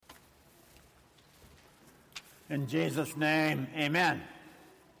In Jesus' name, amen.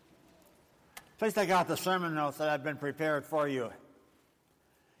 Please take out the sermon notes that have been prepared for you.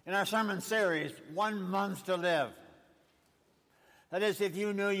 In our sermon series, 1 month to live. That is, if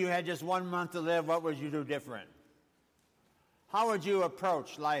you knew you had just 1 month to live, what would you do different? How would you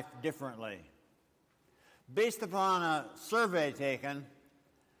approach life differently? Based upon a survey taken,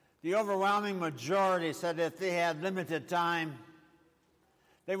 the overwhelming majority said if they had limited time,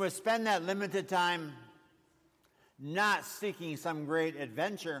 they would spend that limited time not seeking some great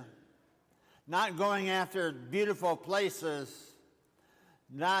adventure, not going after beautiful places,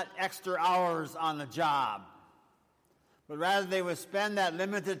 not extra hours on the job, but rather they would spend that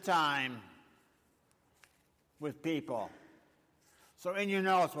limited time with people. So in your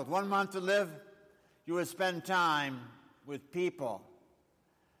notes, with 1 month to live, you would spend time with people.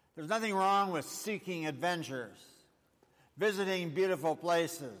 There's nothing wrong with seeking adventures, visiting beautiful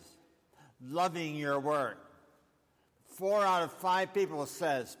places, loving your work. 4 out of 5 people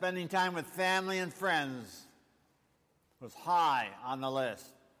said spending time with family and friends was high on the list.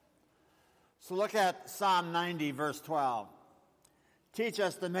 So look at Psalm 90, verse 12. Teach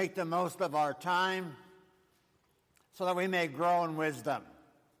us to make the most of our time so that we may grow in wisdom.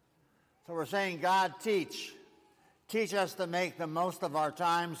 So we're saying, God, teach us to make the most of our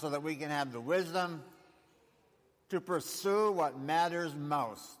time so that we can have the wisdom to pursue what matters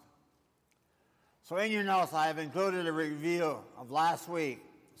most. So in your notes, I have included a review of last week's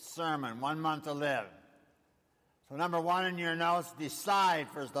sermon, 1 month to live. So number 1 in your notes, decide,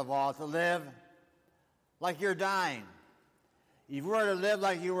 first of all, to live like you're dying. If you were to live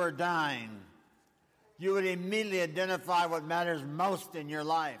like you were dying, you would immediately identify what matters most in your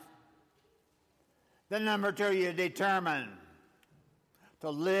life. Then number 2, you determine to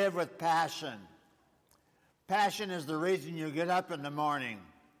live with passion. Passion is the reason you get up in the morning.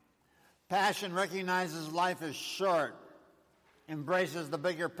 Passion recognizes life is short, embraces the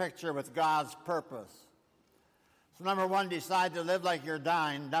bigger picture with God's purpose. So number 1, decide to live like you're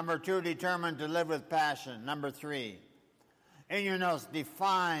dying. Number 2, determine to live with passion. Number 3, in your notes,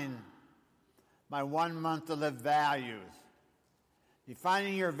 define my 1 month to live values.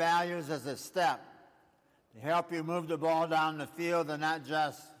 Defining your values as a step to help you move the ball down the field and not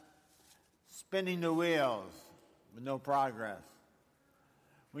just spinning the wheels with no progress.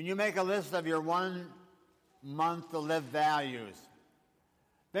 When you make a list of your 1 month to live values,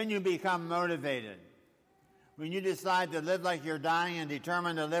 then you become motivated. When you decide to live like you're dying and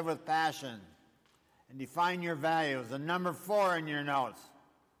determined to live with passion and define your values, and number 4 in your notes,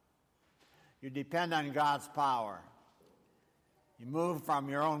 you depend on God's power. You move from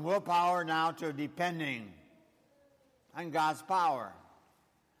your own willpower now to depending on God's power.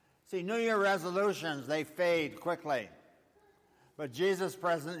 See, New Year resolutions, they fade quickly. But Jesus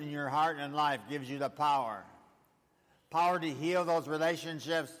present in your heart and life gives you the power. Power to heal those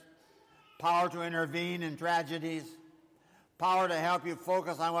relationships. Power to intervene in tragedies. Power to help you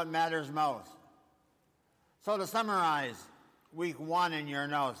focus on what matters most. So to summarize, week 1 in your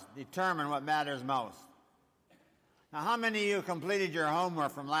notes, determine what matters most. Now, how many of you completed your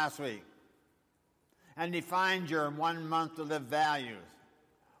homework from last week and defined your 1 month to live values?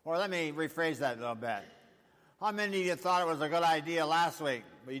 Or let me rephrase that a little bit. How many of you thought it was a good idea last week,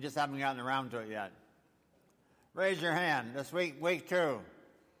 but you just haven't gotten around to it yet? Raise your hand. This week, week 2.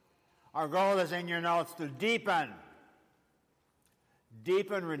 Our goal is in your notes to deepen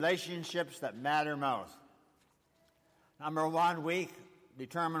relationships that matter most. Number 1, week,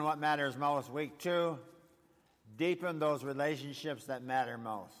 determine what matters most. Week 2, deepen those relationships that matter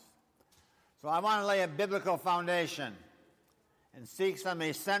most. So I want to lay a biblical foundation and seek some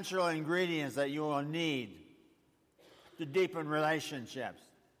essential ingredients that you will need to deepen relationships.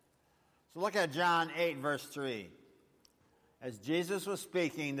 So look at John 8, verse 3. As Jesus was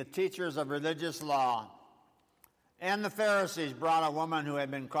speaking, the teachers of religious law and the Pharisees brought a woman who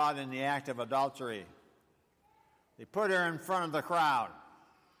had been caught in the act of adultery. They put her in front of the crowd.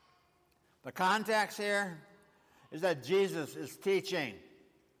 The context here is that Jesus is teaching.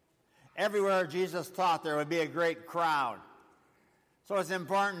 Everywhere Jesus taught, there would be a great crowd. So it's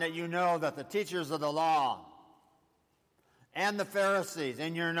important that you know that the teachers of the law and the Pharisees,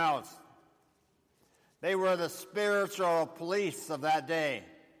 in your notes, they were the spiritual police of that day.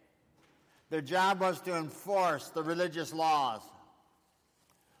 Their job was to enforce the religious laws.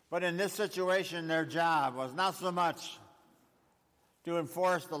 But in this situation, their job was not so much to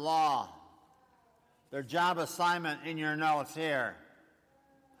enforce the law. Their job assignment in your notes here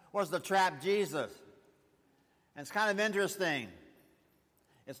was to trap Jesus. And it's kind of interesting.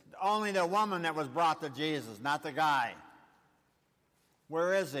 It's only the woman that was brought to Jesus, not the guy.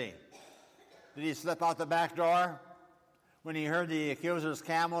 Where is he? Did he slip out the back door when he heard the accuser's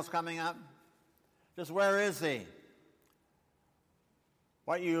camels coming up? Just where is he?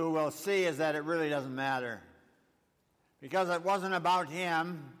 What you will see is that it really doesn't matter, because it wasn't about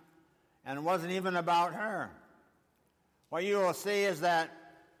him and it wasn't even about her. What you will see is that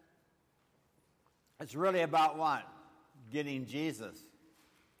it's really about what? Getting Jesus.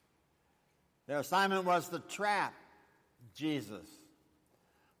 Their assignment was to trap Jesus.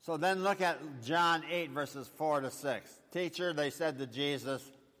 So then look at John 8, verses 4 to 6. Teacher, they said to Jesus,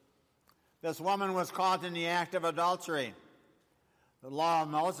 this woman was caught in the act of adultery. The law of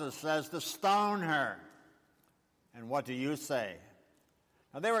Moses says to stone her. And what do you say?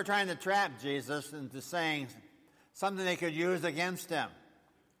 Now they were trying to trap Jesus into saying something they could use against him.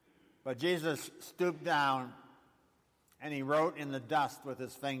 But Jesus stooped down and he wrote in the dust with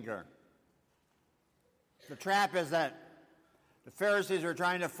his finger. The trap is that the Pharisees were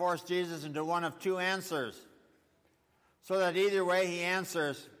trying to force Jesus into one of two answers, so that either way he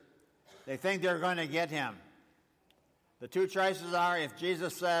answers, they think they're going to get him. The two choices are, if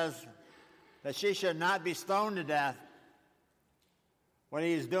Jesus says that she should not be stoned to death, what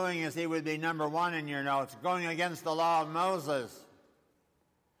he's doing is he would be number one in your notes, going against the law of Moses.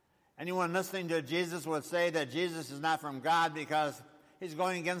 Anyone listening to Jesus would say that Jesus is not from God because he's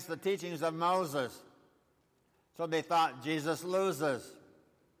going against the teachings of Moses. So they thought Jesus loses.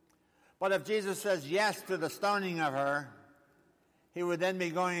 But if Jesus says yes to the stoning of her, he would then be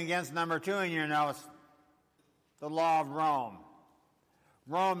going against number two in your notes, the law of Rome.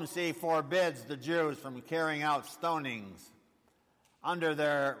 Rome, see, forbids the Jews from carrying out stonings under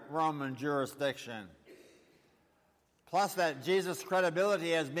their Roman jurisdiction. Plus that Jesus'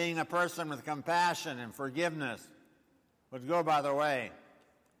 credibility as being a person with compassion and forgiveness would go by the way.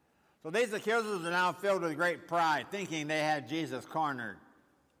 So these accusers are now filled with great pride, thinking they had Jesus cornered.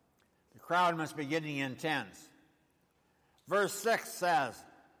 The crowd must be getting intense. Verse 6 says,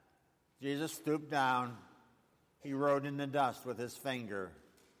 Jesus stooped down. He wrote in the dust with his finger.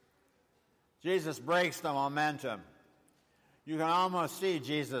 Jesus breaks the momentum. You can almost see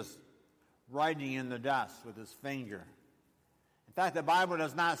Jesus writing in the dust with his finger. In fact, the Bible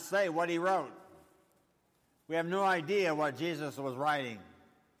does not say what he wrote. We have no idea what Jesus was writing.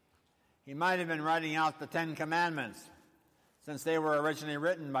 He might have been writing out the Ten Commandments, since they were originally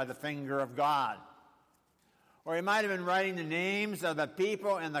written by the finger of God. Or he might have been writing the names of the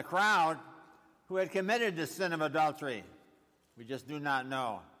people in the crowd who had committed the sin of adultery. We just do not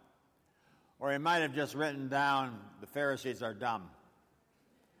know. Or he might have just written down, the Pharisees are dumb.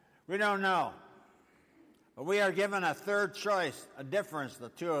 We don't know. But we are given a third choice, a difference, the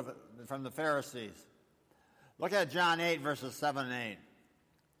two from the Pharisees. Look at John 8, verses 7 and 8.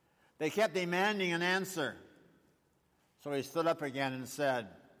 They kept demanding an answer. So he stood up again and said,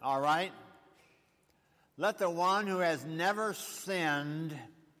 all right, let the one who has never sinned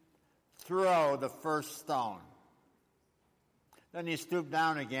throw the first stone. Then he stooped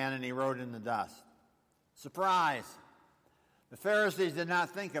down again and he wrote in the dust. Surprise! The Pharisees did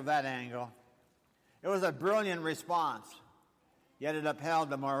not think of that angle. It was a brilliant response, yet it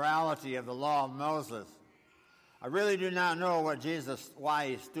upheld the morality of the law of Moses. I really do not know why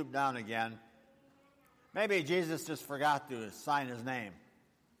he stooped down again. Maybe Jesus just forgot to sign his name.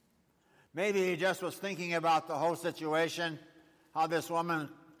 Maybe he just was thinking about the whole situation, how this woman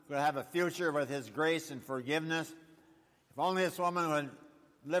could have a future with his grace and forgiveness. If only this woman would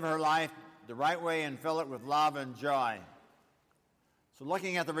live her life the right way and fill it with love and joy. So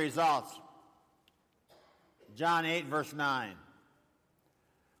looking at the results, John 8, verse 9.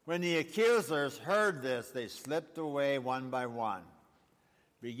 When the accusers heard this, they slipped away one by one,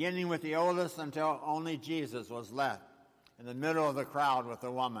 beginning with the oldest until only Jesus was left in the middle of the crowd with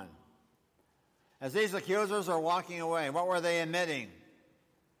the woman. As these accusers are walking away, what were they admitting?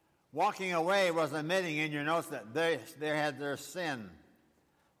 Walking away was admitting in your notes that they had their sin.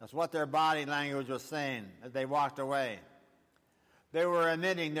 That's what their body language was saying as they walked away. They were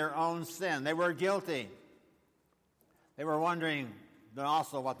admitting their own sin. They were guilty. They were wondering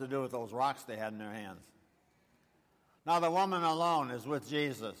also what to do with those rocks they had in their hands. Now the woman alone is with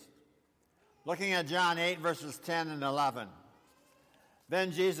Jesus. Looking at John 8, verses 10 and 11.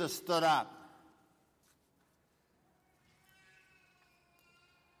 Then Jesus stood up.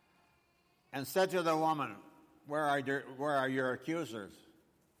 And said to the woman, where are your accusers?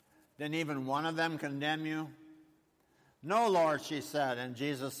 Didn't even one of them condemn you? No, Lord, she said. And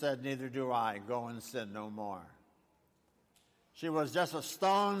Jesus said, neither do I. Go and sin no more. She was just a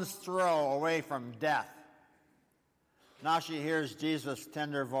stone's throw away from death. Now she hears Jesus'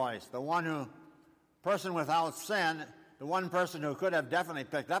 tender voice. The person without sin, the one person who could have definitely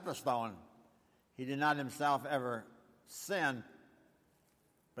picked up a stone, He did not himself ever sin,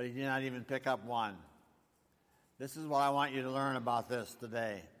 but he did not even pick up one. This is what I want you to learn about this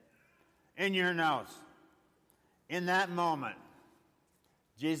today. In your notes, in that moment,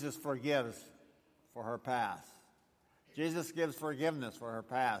 Jesus forgives for her past. Jesus gives forgiveness for her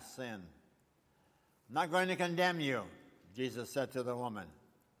past sin. I'm not going to condemn you, Jesus said to the woman.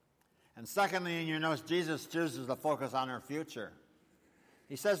 And secondly, in your notes, Jesus chooses to focus on her future.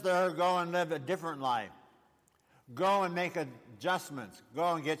 He says to her, go and live a different life. Go and make adjustments.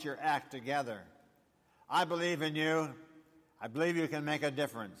 Go and get your act together. I believe in you. I believe you can make a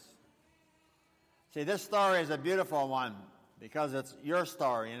difference. See, this story is a beautiful one because it's your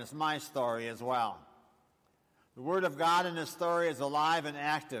story and it's my story as well. The Word of God in this story is alive and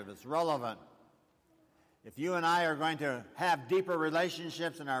active. It's relevant. If you and I are going to have deeper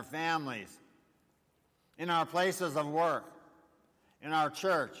relationships in our families, in our places of work, in our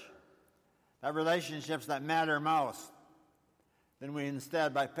church, have relationships that matter most, then we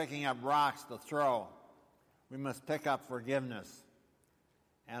instead, by picking up rocks to throw, we must pick up forgiveness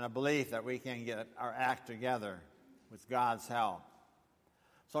and a belief that we can get our act together with God's help.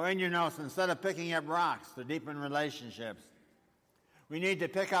 So in your notes, instead of picking up rocks to deepen relationships, we need to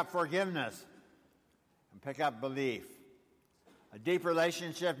pick up forgiveness and pick up belief. A deep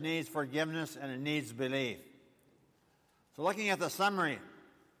relationship needs forgiveness and it needs belief. So looking at the summary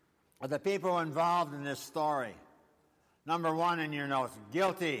of the people involved in this story, number one in your notes,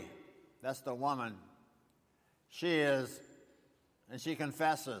 guilty. That's the woman. She is, and she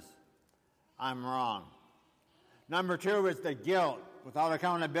confesses, I'm wrong. Number two is the guilt without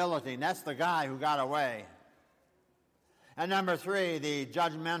accountability, and that's the guy who got away. And number three, the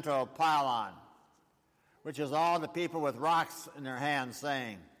judgmental pile-on, which is all the people with rocks in their hands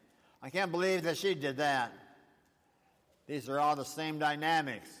saying, I can't believe that she did that. These are all the same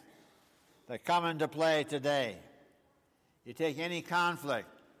dynamics that come into play today. You take any conflict,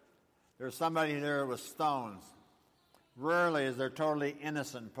 there's somebody there with stones. Rarely is there a totally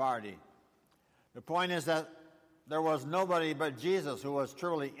innocent party. The point is that there was nobody but Jesus who was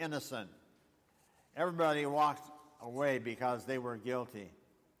truly innocent. Everybody walked away because they were guilty.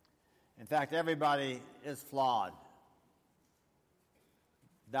 In fact, everybody is flawed,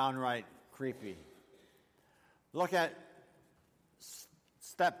 downright creepy. Look at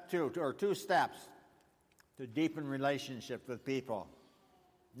step two, or two steps to deepen relationships with people.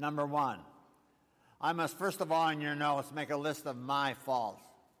 Number one, I must first of all in your notes make a list of my faults.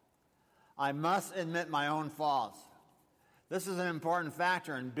 I must admit my own faults. This is an important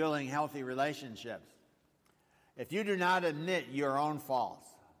factor in building healthy relationships. If you do not admit your own faults,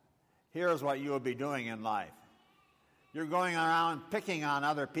 here's what you will be doing in life. You're going around picking on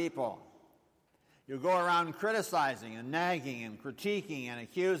other people. You go around criticizing and nagging and critiquing and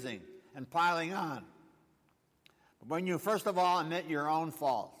accusing and piling on. But when you first of all admit your own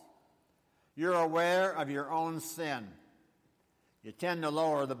faults, you're aware of your own sin, you tend to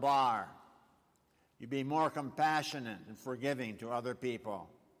lower the bar. You be more compassionate and forgiving to other people.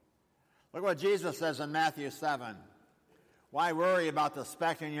 Look what Jesus says in Matthew 7. Why worry about the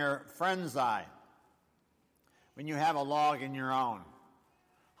speck in your friend's eye when you have a log in your own?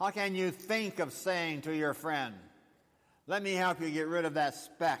 How can you think of saying to your friend, let me help you get rid of that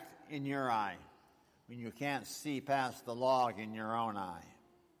speck in your eye, when you can't see past the log in your own eye?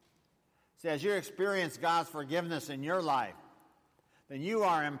 See, as you experience God's forgiveness in your life, then you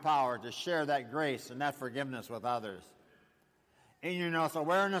are empowered to share that grace and that forgiveness with others. In your notes,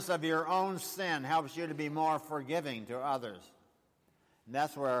 awareness of your own sin helps you to be more forgiving to others. And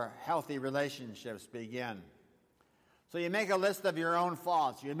that's where healthy relationships begin. So you make a list of your own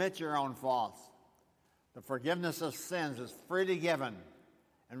faults. You admit your own faults. The forgiveness of sins is freely given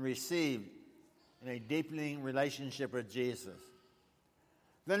and received in a deepening relationship with Jesus.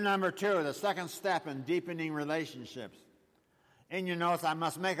 Then number two, the second step in deepening relationships. In your notes, I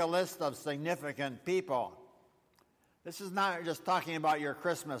must make a list of significant people. This is not just talking about your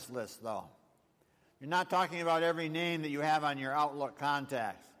Christmas list, though. You're not talking about every name that you have on your Outlook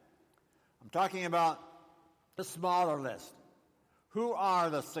contacts. I'm talking about the smaller list. Who are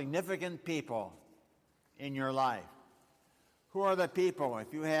the significant people in your life? Who are the people,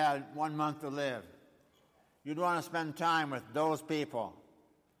 if you had 1 month to live, you'd want to spend time with those people?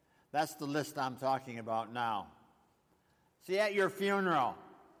 That's the list I'm talking about now. See, at your funeral,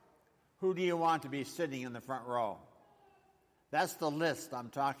 who do you want to be sitting in the front row? That's the list I'm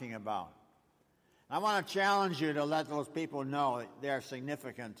talking about. I want to challenge you to let those people know that they are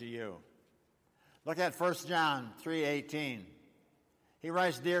significant to you. Look at 1 John 3:18. He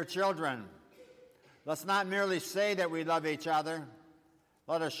writes, Dear children, let's not merely say that we love each other,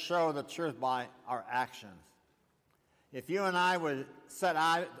 Let us show the truth by our actions. If you and I would set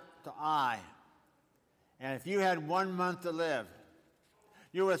eye to eye, and if you had 1 month to live,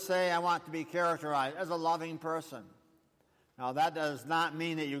 you would say, I want to be characterized as a loving person. Now, that does not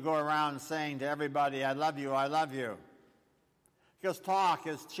mean that you go around saying to everybody, I love you, I love you. Because talk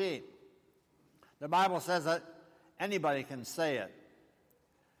is cheap. The Bible says that anybody can say it.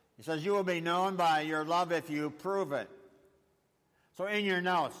 It says, you will be known by your love if you prove it. So in your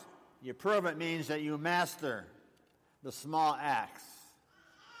notes, you prove it means that you master the small acts.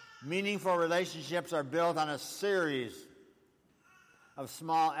 Meaningful relationships are built on a series of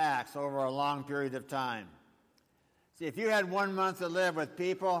small acts over a long period of time. See, if you had 1 month to live with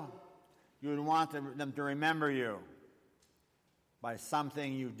people, you would want them to remember you by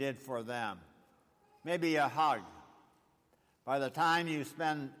something you did for them. Maybe a hug. By the time you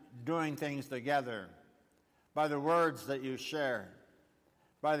spend doing things together, by the words that you shared,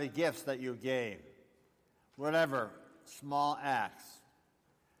 by the gifts that you gave, whatever, small acts.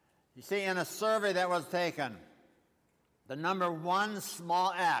 You see, in a survey that was taken, the number one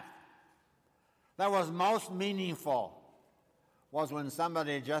small act that was most meaningful was when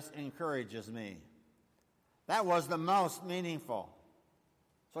somebody just encourages me. That was the most meaningful.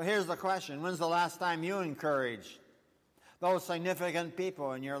 So here's the question. When's the last time you encouraged those significant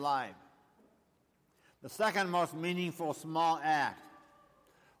people in your life? The second most meaningful small act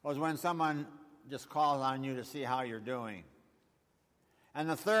was when someone just calls on you to see how you're doing. And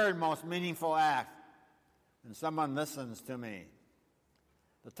the third most meaningful act, when someone listens to me.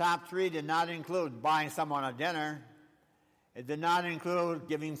 The top three did not include buying someone a dinner. It did not include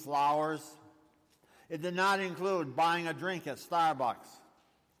giving flowers. It did not include buying a drink at Starbucks.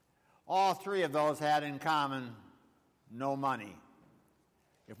 All three of those had in common no money.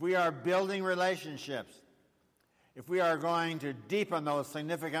 If we are building relationships, if we are going to deepen those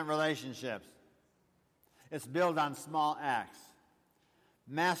significant relationships, it's built on small acts.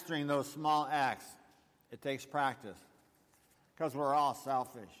 Mastering those small acts, it takes practice because we're all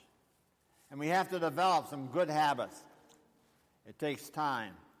selfish. And we have to develop some good habits. It takes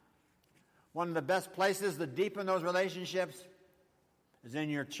time. One of the best places to deepen those relationships is in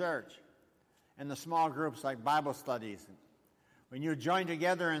your church, in the small groups like Bible studies. When you join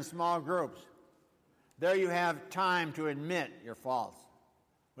together in small groups, there you have time to admit your faults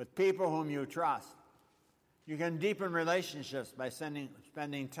with people whom you trust. You can deepen relationships by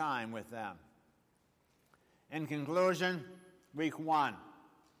spending time with them. In conclusion, week 1.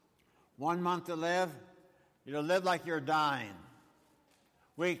 1 month to live, you live like you're dying.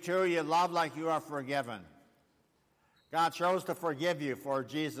 Week 2, you love like you are forgiven. God chose to forgive you for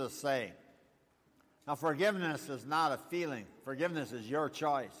Jesus' sake. Now, forgiveness is not a feeling. Forgiveness is your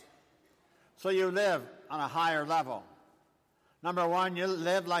choice. So you live on a higher level. Number 1, you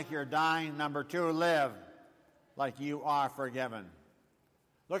live like you're dying. Number 2, live like you are forgiven.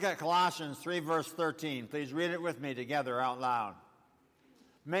 Look at Colossians 3, verse 13. Please read it with me together out loud.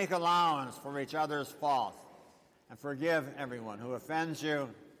 Make allowance for each other's faults and forgive everyone who offends you.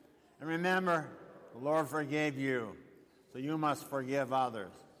 And remember, the Lord forgave you, so you must forgive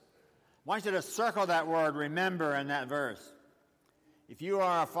others. I want you to circle that word, remember, in that verse. If you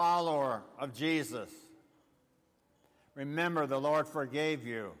are a follower of Jesus, remember the Lord forgave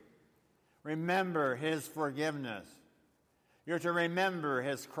you. Remember his forgiveness. You're to remember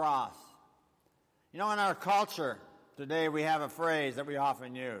his cross. You know, in our culture today, we have a phrase that we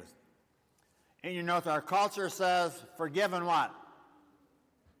often use. And you note our culture says, forgive and what?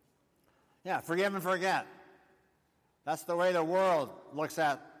 Yeah, forgive and forget. That's the way the world looks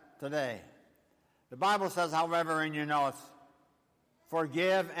at today. The Bible says, however, in your notes,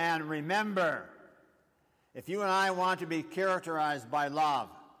 forgive and remember. If you and I want to be characterized by love,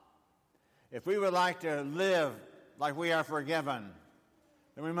 if we would like to live like we are forgiven,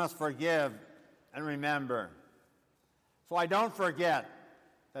 then we must forgive and remember. So I don't forget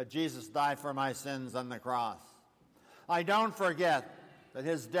that Jesus died for my sins on the cross. I don't forget that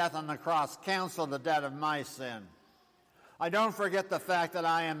his death on the cross canceled the debt of my sin. I don't forget the fact that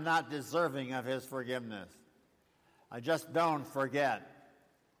I am not deserving of his forgiveness. I just don't forget.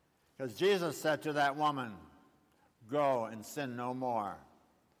 Because Jesus said to that woman, go and sin no more.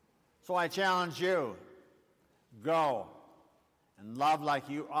 So I challenge you, go and love like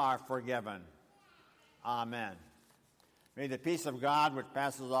you are forgiven. Amen. May the peace of God, which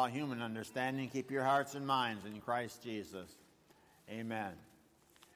passes all human understanding, keep your hearts and minds in Christ Jesus. Amen.